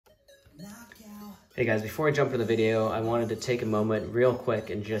Hey guys, before I jump in the video, I wanted to take a moment real quick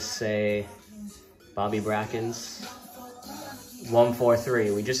and just say Bobby Bracken's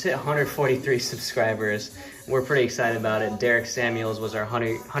 143. We just hit 143 subscribers. We're pretty excited about it. Derek Samuels was our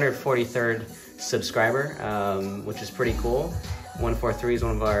 143rd subscriber, which is pretty cool. 143 is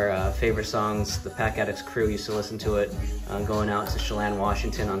one of our favorite songs. The Pack Addicts crew used to listen to it going out to Chelan,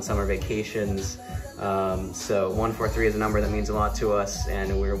 Washington on summer vacations. So 143 is a number that means a lot to us,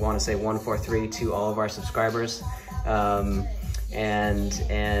 and we want to say 143 to all of our subscribers. And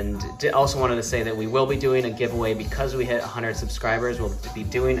also wanted to say that we will be doing a giveaway because we hit 100 subscribers. We'll be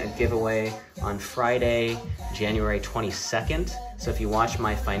doing a giveaway on Friday, January 22nd. So if you watch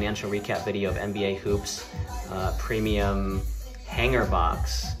my financial recap video of NBA Hoops premium hanger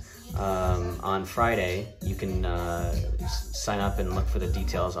box on Friday, you can sign up and look for the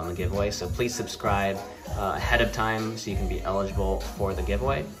details on the giveaway. So please subscribe ahead of time so you can be eligible for the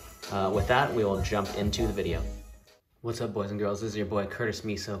giveaway. With that, we will jump into the video. What's up, boys and girls? This is your boy Curtis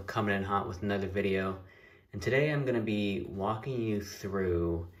Miso coming in hot with another video. And today I'm going to be walking you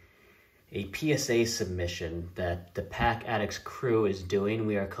through a PSA submission that the Pack Addicts crew is doing.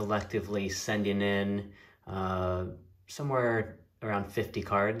 We are collectively sending in somewhere around 50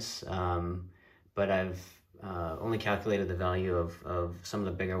 cards, but I've only calculated the value of some of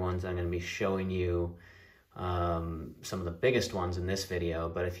the bigger ones. I'm going to be showing you some of the biggest ones in this video,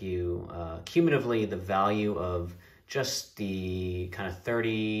 but if you cumulatively the value of just the kind of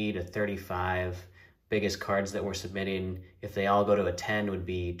 30 to 35 biggest cards that we're submitting, if they all go to a 10, would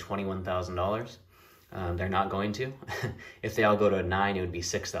be $21,000. They're not going to. If they all go to a 9, it would be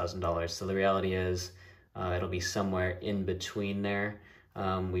 $6,000. So the reality is it'll be somewhere in between there.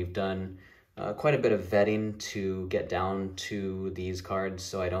 We've done quite a bit of vetting to get down to these cards,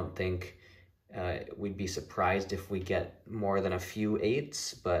 so I don't think we'd be surprised if we get more than a few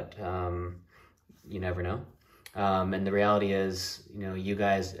 8s, but you never know. And the reality is, you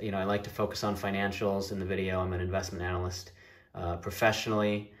guys, I like to focus on financials in the video. I'm an investment analyst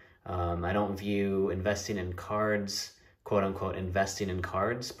professionally. I don't view investing in cards, quote unquote, investing in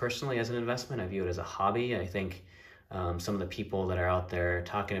cards personally as an investment. I view it as a hobby. I think some of the people that are out there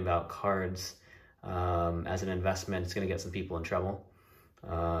talking about cards as an investment, it's going to get some people in trouble.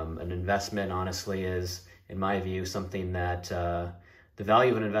 An investment, honestly, is, in my view, something that the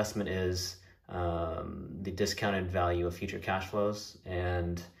value of an investment is the discounted value of future cash flows,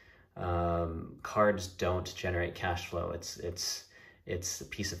 and cards don't generate cash flow. It's a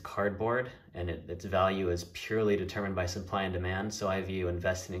piece of cardboard, and its value is purely determined by supply and demand. So I view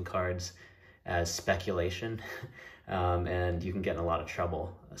investing in cards as speculation, and you can get in a lot of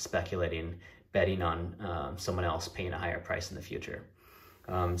trouble speculating, betting on someone else paying a higher price in the future.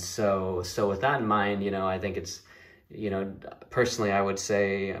 So with that in mind, I think it's, personally, I would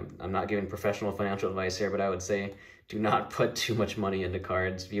say, I'm not giving professional financial advice here, but I would say do not put too much money into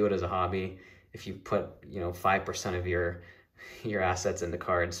cards. View it as a hobby. If you put, 5% of your assets into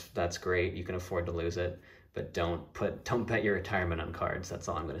cards, that's great. You can afford to lose it, but don't bet your retirement on cards. That's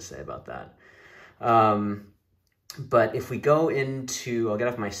all I'm going to say about that. But if we go into, I'll get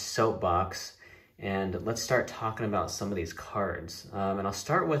off my soapbox and let's start talking about some of these cards. And I'll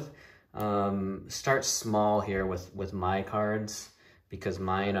start with, start small here with my cards, because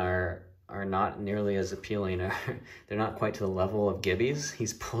mine are not nearly as appealing. They're not quite to the level of Gibby's.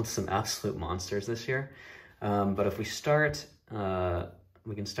 He's pulled some absolute monsters this year. But if we start,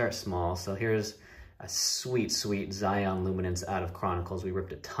 we can start small. So here's a sweet Zion Luminance out of Chronicles. We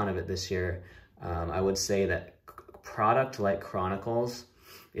ripped a ton of it this year. I would say that product like Chronicles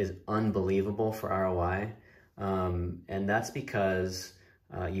is unbelievable for ROI. And that's because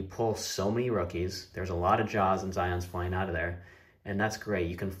you pull so many rookies. There's a lot of Jaws and Zions flying out of there, and that's great.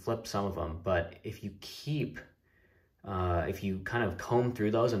 You can flip some of them, but if you kind of comb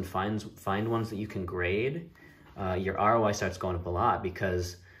through those and find ones that you can grade, your ROI starts going up a lot,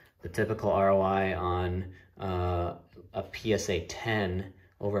 because the typical ROI on a PSA 10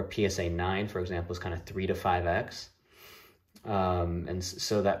 over a PSA 9, for example, is kind of 3 to 5x. And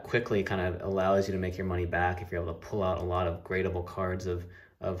so that quickly kind of allows you to make your money back if you're able to pull out a lot of gradable cards of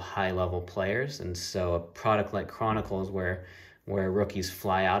high-level players. And so a product like Chronicles, where rookies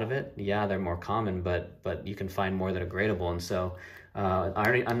fly out of it, yeah, they're more common, but you can find more that are gradable. And so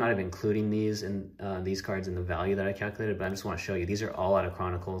I'm not even including these cards in the value that I calculated, but I just want to show you, these are all out of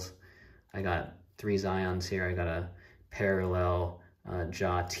Chronicles. I got 3 Zions here. I got a parallel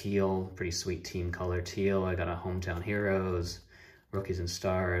Ja teal, pretty sweet team color teal. I got a Hometown Heroes, Rookies and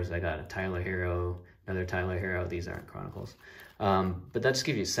Stars. I got a Tyler Hero, another Tyler Hero. These aren't Chronicles. But that just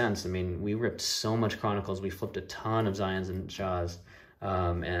gives you a sense. I mean, we ripped so much Chronicles. We flipped a ton of Zions and Jaws.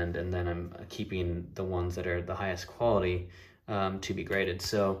 and then I'm keeping the ones that are the highest quality to be graded.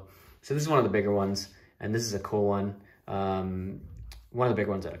 So this is one of the bigger ones, and this is a cool one. One of the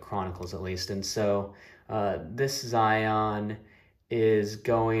bigger ones out of Chronicles, at least. And so this Zion is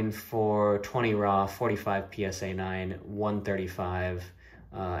going for 20 raw, 45 PSA 9, 135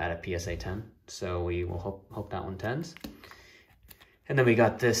 at a PSA 10. So we will hope that one tens. And then we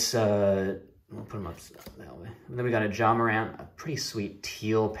got this, we'll put them up that way. And then we got a Joe Morant, a pretty sweet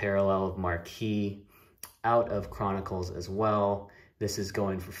teal parallel of Marquee out of Chronicles as well. This is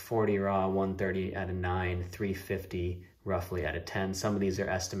going for 40 raw, 130 at a 9, 350 roughly at a 10. Some of these are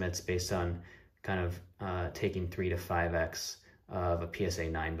estimates based on kind of taking 3 to 5x of a PSA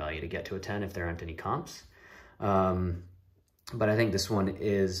 9 value to get to a 10 if there aren't any comps. But I think this one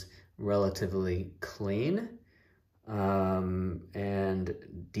is relatively clean and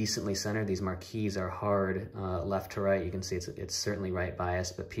decently centered. These marquees are hard left to right. You can see it's certainly right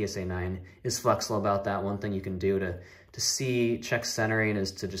biased, but PSA 9 is flexible about that. One thing you can do to see check centering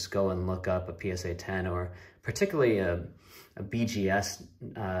is to just go and look up a PSA 10 or particularly a BGS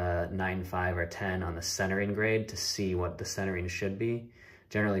 9.5 or 10 on the centering grade to see what the centering should be.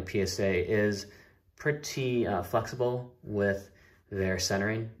 Generally, PSA is pretty flexible with their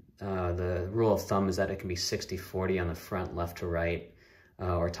centering. The rule of thumb is that it can be 60-40 on the front, left to right,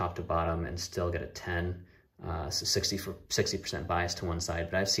 or top to bottom, and still get a 10. So 60% bias to one side.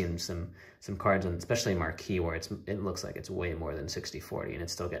 But I've seen some cards, on, especially Marquee, where it looks like it's way more than 60-40, and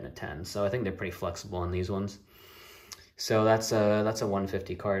it's still getting a 10. So I think they're pretty flexible on these ones. So that's a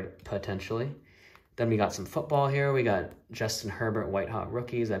 150 card potentially. Then we got some football here. We got Justin Herbert White Hot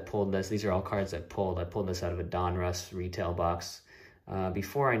Rookies. I pulled this. These are all cards I pulled. I pulled this out of a Don Russ retail box.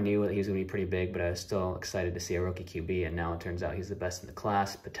 Before I knew that he was going to be pretty big, but I was still excited to see a rookie QB, and now it turns out he's the best in the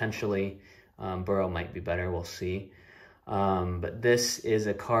class, potentially. Burrow might be better, we'll see. But this is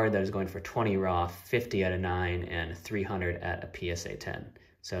a card that is going for 20 raw, 50 at a 9, and 300 at a PSA 10.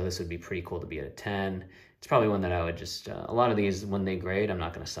 So this would be pretty cool to be at a 10. It's probably one that I would just, a lot of these, when they grade, I'm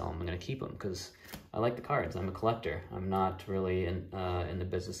not going to sell them. I'm going to keep them because I like the cards. I'm a collector. I'm not really in the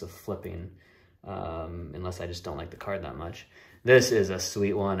business of flipping unless I just don't like the card that much. This is a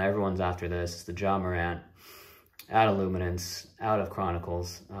sweet one. Everyone's after this. It's the Joe Morant out of Luminance, out of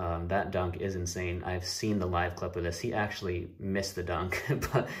Chronicles. That dunk is insane. I've seen the live clip of this. He actually missed the dunk,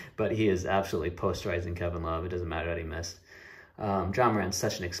 but he is absolutely posterizing Kevin Love. It doesn't matter that he missed. Joe Morant's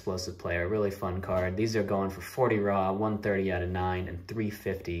such an explosive player. Really fun card. These are going for 40 raw, 130 out of 9, and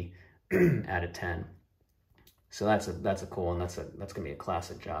 350 out of 10. So that's a cool one. That's gonna be a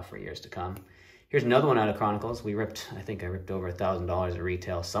classic Joe for years to come. Here's another one out of Chronicles. I think I ripped over $1,000 at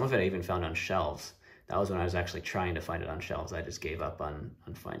retail. Some of it I even found on shelves. That was when I was actually trying to find it on shelves. I just gave up on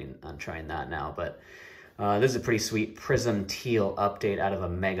trying that now. But this is a pretty sweet Prizm Teal update out of a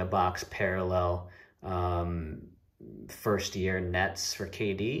Mega Box Parallel first year Nets for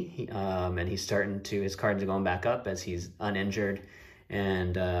KD. And he's his cards are going back up as he's uninjured.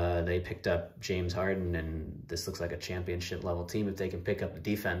 And they picked up James Harden, and this looks like a championship level team if they can pick up the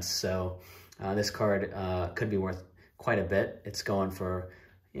defense. So this card could be worth quite a bit. It's going for,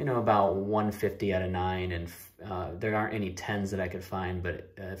 about 150 out of 9, and there aren't any 10s that I could find,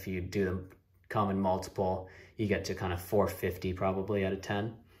 but if you do the common multiple, you get to kind of 450 probably out of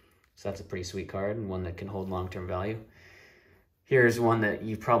 10. So that's a pretty sweet card and one that can hold long-term value. Here's one that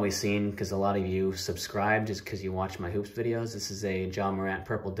you've probably seen because a lot of you subscribe just because you watch my Hoops videos. This is a Joe Morant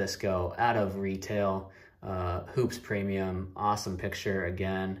Purple Disco out of retail, Hoops Premium, awesome picture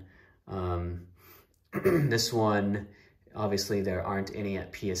again. This one, obviously there aren't any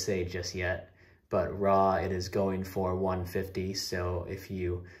at PSA just yet, but raw it is going for 150. So if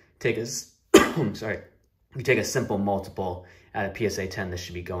you take a, if you take a simple multiple at a PSA 10, this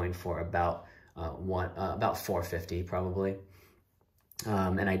should be going for about 450 probably.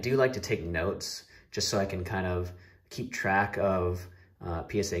 And I do like to take notes just so I can kind of keep track of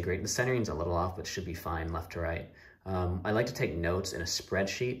PSA grade. The centering's a little off, but should be fine left to right. I like to take notes in a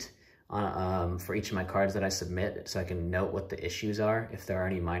spreadsheet for each of my cards that I submit so I can note what the issues are if there are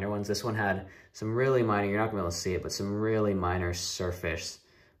any minor ones. This one had some really minor, you're not gonna be able to see it, but some really minor surface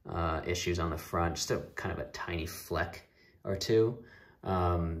issues on the front, just a kind of a tiny fleck or two.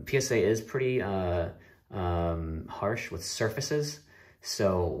 PSA is pretty harsh with surfaces,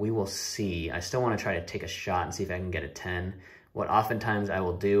 so we will see. I still want to try to take a shot and see if I can get a 10. What oftentimes I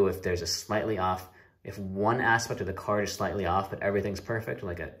will do if there's a slightly off, if one aspect of the card is slightly off but everything's perfect,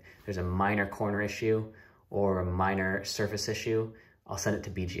 like there's a minor corner issue or a minor surface issue, I'll send it to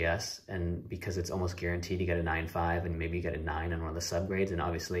BGS, and because it's almost guaranteed to get a 9.5 and maybe you get a 9 on one of the subgrades, and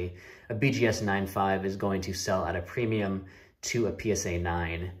obviously a BGS 9.5 is going to sell at a premium to a PSA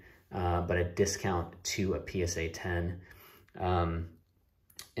 9, but a discount to a PSA 10.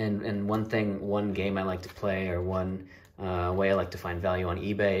 And one game I like to play, or one way I like to find value on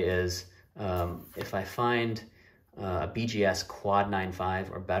eBay is if I find a BGS Quad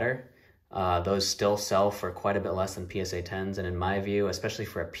 9.5 or better, those still sell for quite a bit less than PSA 10s. And in my view, especially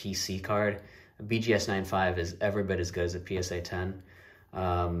for a PC card, a BGS 9.5 is every bit as good as a PSA 10.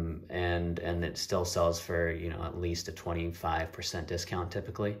 And it still sells for, you know, at least a 25% discount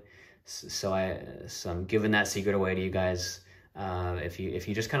typically. So I'm giving that secret away to you guys. If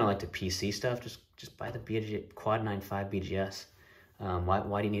you just kind of like the PC stuff, just buy the Quad 9.5 BGS.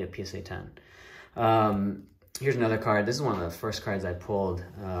 Why do you need a PSA 10? Here's another card. This is one of the first cards I pulled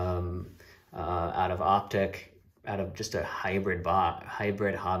out of Optic, out of just a hybrid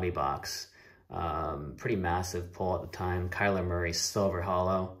hobby box. Pretty massive pull at the time. Kyler Murray Silver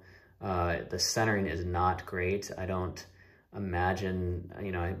Hollow. The centering is not great. I don't imagine,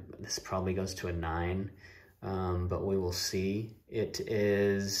 you know, this probably goes to a 9, but we will see. It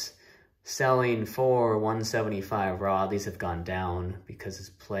is selling for $175 raw. These have gone down because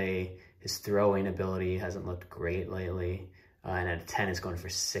his throwing ability hasn't looked great lately. And at a 10, it's going for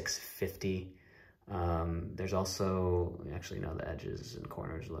 $650. There's also, actually, no, the edges and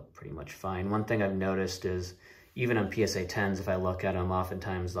corners look pretty much fine. One thing I've noticed is, even on PSA 10s, if I look at them,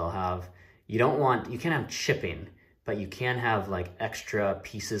 oftentimes they'll have, you can't have chipping, but you can have like extra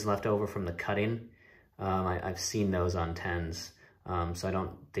pieces left over from the cutting. I've seen those on 10s, so I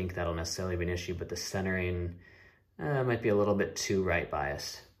don't think that'll necessarily be an issue, but the centering might be a little bit too right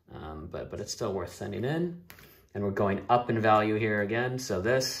biased, but it's still worth sending in. And we're going up in value here again, so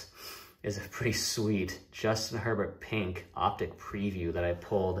this is a pretty sweet Justin Herbert pink Optic preview that I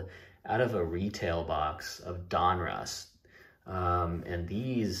pulled out of a retail box of Donruss. And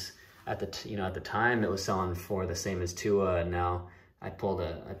these, at the time, it was selling for the same as Tua, and now I pulled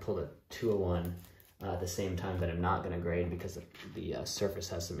a Tua one at the same time that I'm not going to grade because the surface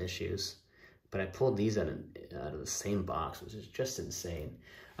has some issues. But I pulled these out of the same box, which is just insane.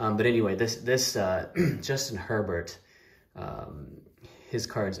 But anyway, this Justin Herbert, his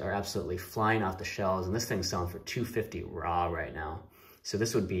cards are absolutely flying off the shelves, and this thing's selling for $250 raw right now. So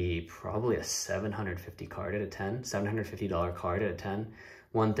this would be probably a $750 card at a 10, $750 card at a 10.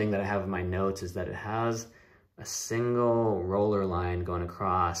 One thing that I have in my notes is that it has a single roller line going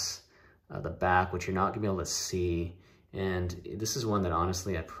across the back, which you're not gonna be able to see. And this is one that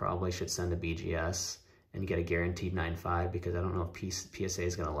honestly I probably should send to BGS and get a guaranteed 9.5, because I don't know if PSA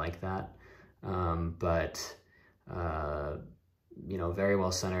is gonna like that. You know, very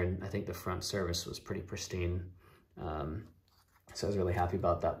well centered. I think the front surface was pretty pristine. So I was really happy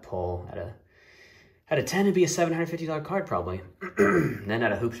about that pull. At a 10, it'd be a $750 card probably. Then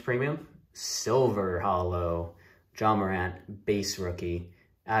at a Hoops Premium, Silver Hollow, John Morant, base rookie,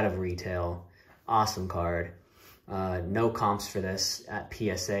 out of retail, awesome card. No comps for this at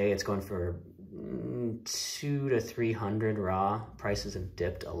PSA. It's going for $200 to $300 raw. Prices have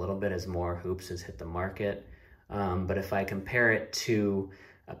dipped a little bit as more Hoops has hit the market. But if I compare it to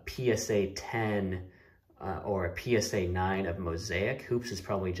a PSA 10 or a PSA 9 of Mosaic, Hoops is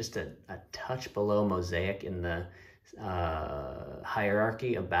probably just a touch below Mosaic in the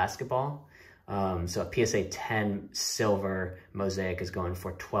hierarchy of basketball. So a PSA 10 silver Mosaic is going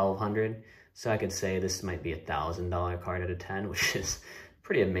for $1,200. So I could say this might be a $1,000 card at a 10, which is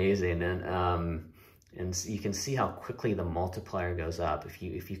pretty amazing. And you can see how quickly the multiplier goes up. If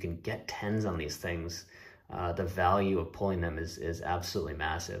you can get 10s on these things, the value of pulling them is absolutely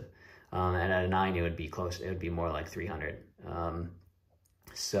massive. And at a 9, it would be close. It would be more like 300. And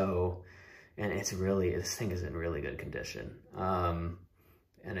this thing is in really good condition.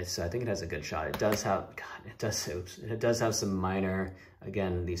 And I think it has a good shot. It does have some minor,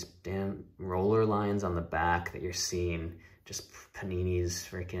 again, these damn roller lines on the back that you're seeing, just Panini's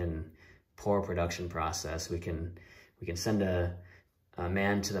freaking poor production process. We can send a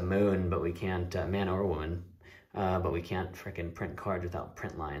man to the moon, but we can't, man or woman, but we can't freaking print cards without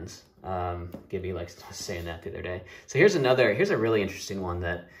print lines. Gibby likes saying that the other day. So here's a really interesting one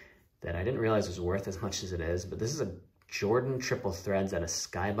that I didn't realize was worth as much as it is, but this is a Jordan Triple Threads out of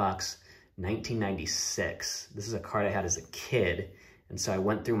Skybox 1996. This is a card I had as a kid, and so I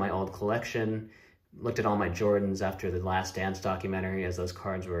went through my old collection, looked at all my Jordans after the Last Dance documentary, as those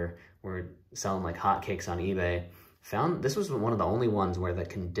cards were selling like hotcakes on eBay. Found this was one of the only ones where the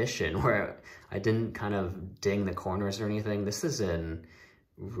condition, where I didn't kind of ding the corners or anything. This is in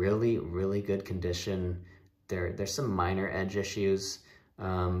really, really good condition. There's some minor edge issues,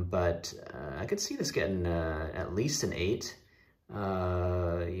 but I could see this getting at least an 8.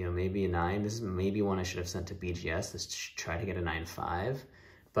 You know, maybe a 9. This is maybe one I should have sent to BGS. Let's try to get a 9.5.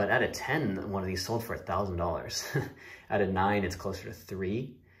 But at a 10, one of these sold for $1,000. At a 9, it's closer to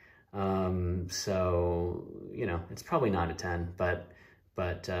 3. So, you know, it's probably not a 10, but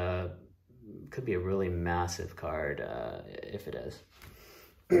could be a really massive card if it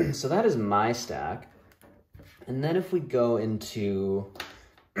is. So that is my stack. And then if we go into,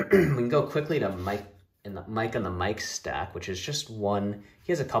 we can go quickly to Mike on the Mike stack, which is just one.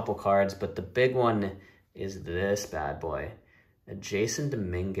 He has a couple cards, but the big one is this bad boy. A Jason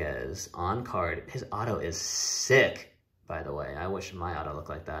Dominguez on card. His auto is sick, by the way. I wish my auto looked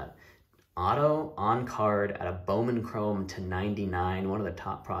like that. Auto on card at a Bowman Chrome to 99, one of the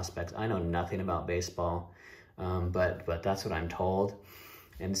top prospects. I know nothing about baseball, but that's what I'm told.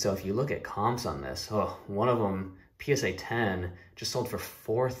 And so if you look at comps on this, one of them, PSA 10, just sold for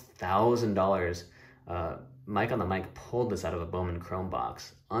 $4,000. Mike on the Mic pulled this out of a Bowman Chrome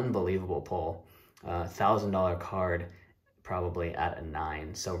box. Unbelievable pull. $1,000 card, probably at a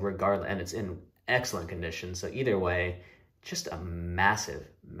 9. So regardless, and it's in excellent condition. So either way, just a massive,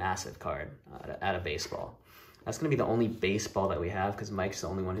 massive card at a baseball. That's going to be the only baseball that we have because Mike's the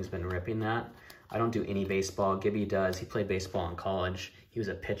only one who's been ripping that. I don't do any baseball. Gibby does. He played baseball in college. He was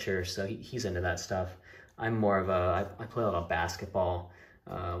a pitcher, so he's into that stuff. I'm more of a, I play a lot of basketball,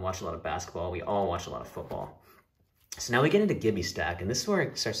 watch a lot of basketball. We all watch a lot of football. So now we get into Gibby stack, and this is where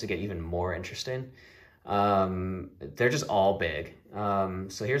it starts to get even more interesting. They're just all big.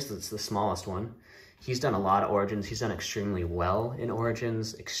 So here's the smallest one. He's done a lot of Origins. He's done extremely well in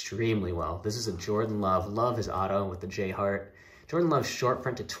Origins, extremely well. This is a Jordan Love. Love his auto with the J Hart. Jordan Love short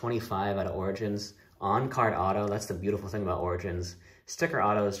print to 25 out of Origins. On-card auto, that's the beautiful thing about Origins. Sticker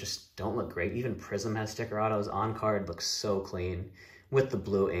autos just don't look great. Even Prizm has sticker autos. On-card looks so clean with the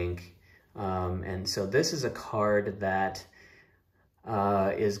blue ink. And so this is a card that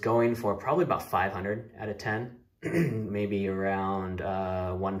is going for probably about 500 out of 10. Maybe around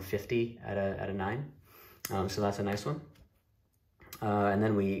 150 at a 9. So that's a nice one. And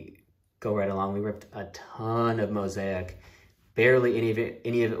then we go right along. We ripped a ton of Mosaic. Barely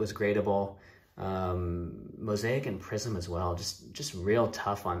any of it was gradable. Mosaic and Prizm as well. Just real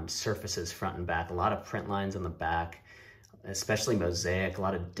tough on surfaces front and back. A lot of print lines on the back, especially Mosaic. A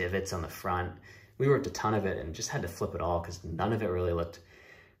lot of divots on the front. We ripped a ton of it and just had to flip it all because none of it really looked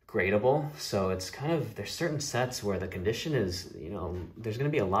gradable. So it's kind of, there's certain sets where the condition is, you know, there's going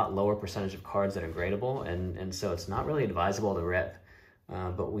to be a lot lower percentage of cards that are gradable, and so it's not really advisable to rip,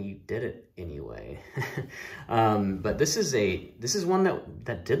 but we did it anyway. But this is one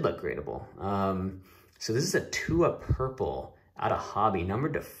that did look gradable. So this is a 2-up purple out of Hobby,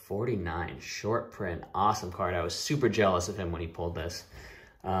 numbered to 49, short print, awesome card. I was super jealous of him when he pulled this.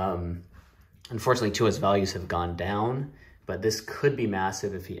 Unfortunately, Tua's values have gone down, but this could be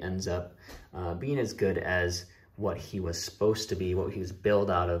massive if he ends up being as good as what he was supposed to be, what he was billed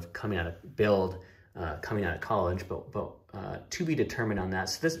out of coming out of college, but to be determined on that.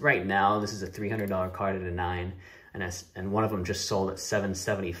 So this right now, this is a $300 card at a 9, and one of them just sold at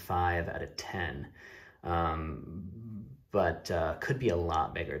 $775 at a 10. But could be a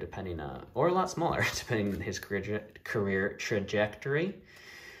lot bigger depending or a lot smaller depending on his career trajectory.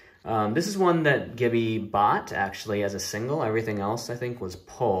 This is one that Gibby bought, actually, as a single. Everything else, I think, was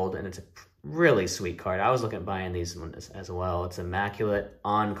pulled, and it's a really sweet card. I was looking at buying these ones as well. It's immaculate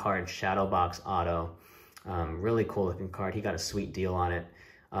on-card shadow box auto. Really cool looking card. He got a sweet deal on it.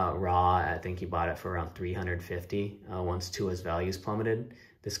 Raw, I think he bought it for around $350 once Tua's values plummeted.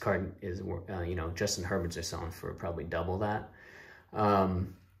 This card is, you know, Justin Herbert's are selling for probably double that.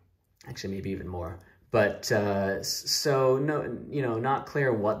 Actually, maybe even more. But so no, you know, not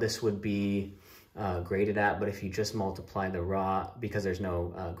clear what this would be graded at. But if you just multiply the raw, because there's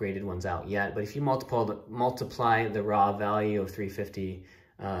no graded ones out yet. But if you multiply the raw value of 350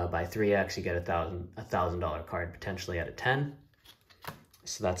 by 3x, you get a $1,000 card potentially at a 10.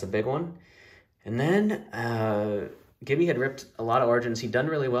 So that's a big one. And then Gibby had ripped a lot of Origins. He'd done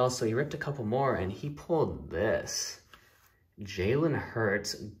really well, so he ripped a couple more, and he pulled this Jalen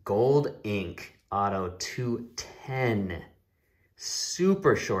Hurts gold ink auto 210,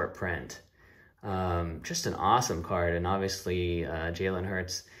 super short print. Just an awesome card, and obviously Jalen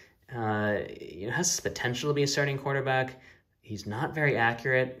Hurts has potential to be a starting quarterback. He's not very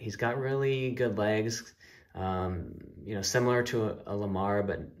accurate. He's got really good legs, similar to a Lamar,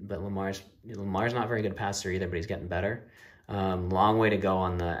 but Lamar's not very good passer either, but he's getting better. Long way to go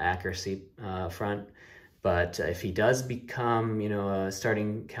on the accuracy front. But if he does become, a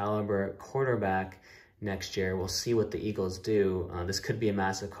starting caliber quarterback next year, we'll see what the Eagles do. This could be a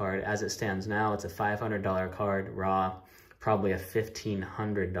massive card. As it stands now, it's a $500 card raw probably a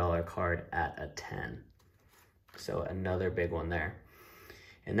 $1,500 card at a 10. So another big one there.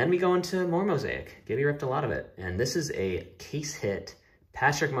 And then we go into more Mosaic. Gibby ripped a lot of it. And this is a case hit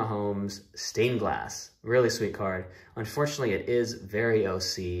Patrick Mahomes stained glass. Really sweet card. Unfortunately, it is very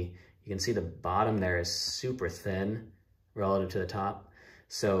OC. You can see the bottom there is super thin relative to the top.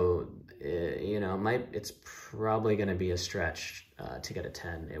 So, you know, it's probably going to be a stretch to get a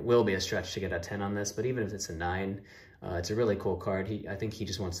 10. It will be a stretch to get a 10 on this, but even if it's a 9, it's a really cool card. I think he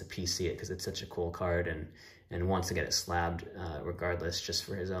just wants to PC it because it's such a cool card and wants to get it slabbed regardless, just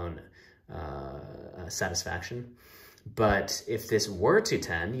for his own satisfaction. But if this were to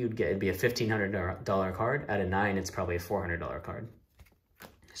 10, it'd be a $1,500 card. At a 9, it's probably a $400 card.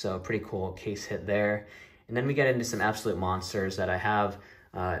 So pretty cool case hit there. And then we get into some absolute monsters that I have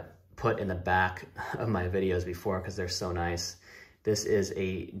put in the back of my videos before because they're so nice. This is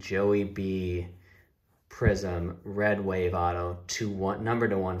a Joey B Prizm Red Wave Auto, numbered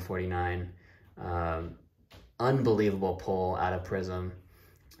to 149. Unbelievable pull out of Prizm.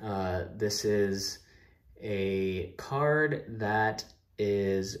 This is a card that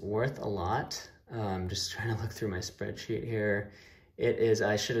is worth a lot. Just trying to look through my spreadsheet here. It is,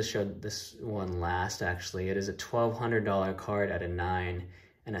 I should have showed this one last actually. It is a $1,200 card at a 9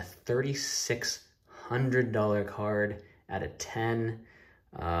 and a $3,600 card at a 10.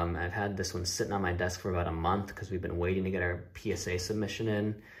 I've had this one sitting on my desk for about a month because we've been waiting to get our PSA submission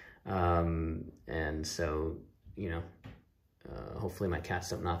in. And so, you know, hopefully my cats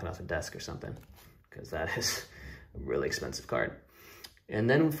don't knock it off the desk or something, because that is a really expensive card. And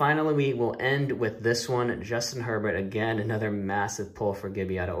then finally, we will end with this one, Justin Herbert. Again, another massive pull for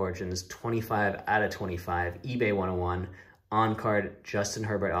Gibby out of Origins, 25 out of 25, eBay 101, on-card Justin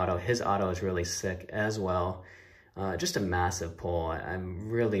Herbert auto. His auto is really sick as well. Just a massive pull. I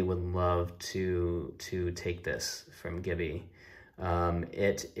really would love to take this from Gibby.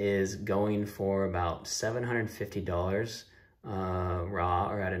 It is going for about $750 raw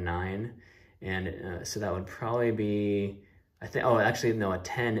or at a 9. And so that would probably be, I think, oh, actually, no, a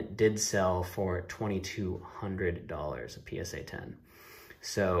 10 did sell for $2,200, a PSA 10.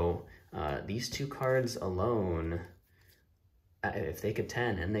 So these two cards alone, if they could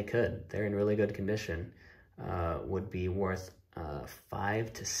 10, and they could, they're in really good condition, would be worth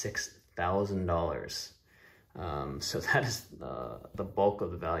 $5,000 to $6,000. So that is the bulk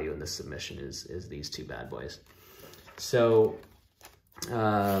of the value in this submission is these two bad boys. So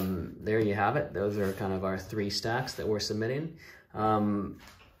there you have it. Those are kind of our 3 stacks that we're submitting.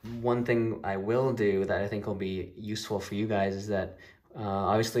 One thing I will do that I think will be useful for you guys is that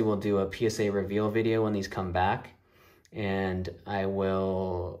obviously we'll do a PSA reveal video when these come back. And I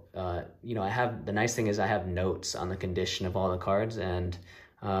will, you know, the nice thing is I have notes on the condition of all the cards, and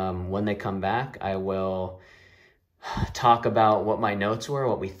when they come back, I will talk about what my notes were,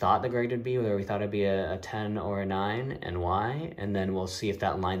 what we thought the grade would be, whether we thought it'd be a 10 or a 9, and why, and then we'll see if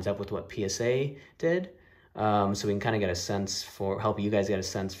that lines up with what PSA did, so we can kind of get a sense help you guys get a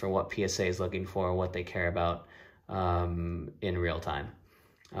sense for what PSA is looking for, what they care about in real time.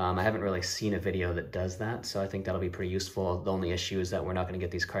 I haven't really seen a video that does that, so I think that'll be pretty useful. The only issue is that we're not going to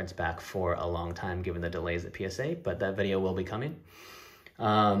get these cards back for a long time given the delays at PSA, but that video will be coming.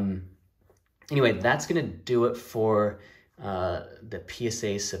 Anyway, that's going to do it for the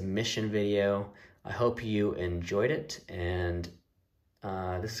PSA submission video. I hope you enjoyed it, and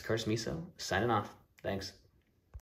this is Miso signing off. Thanks.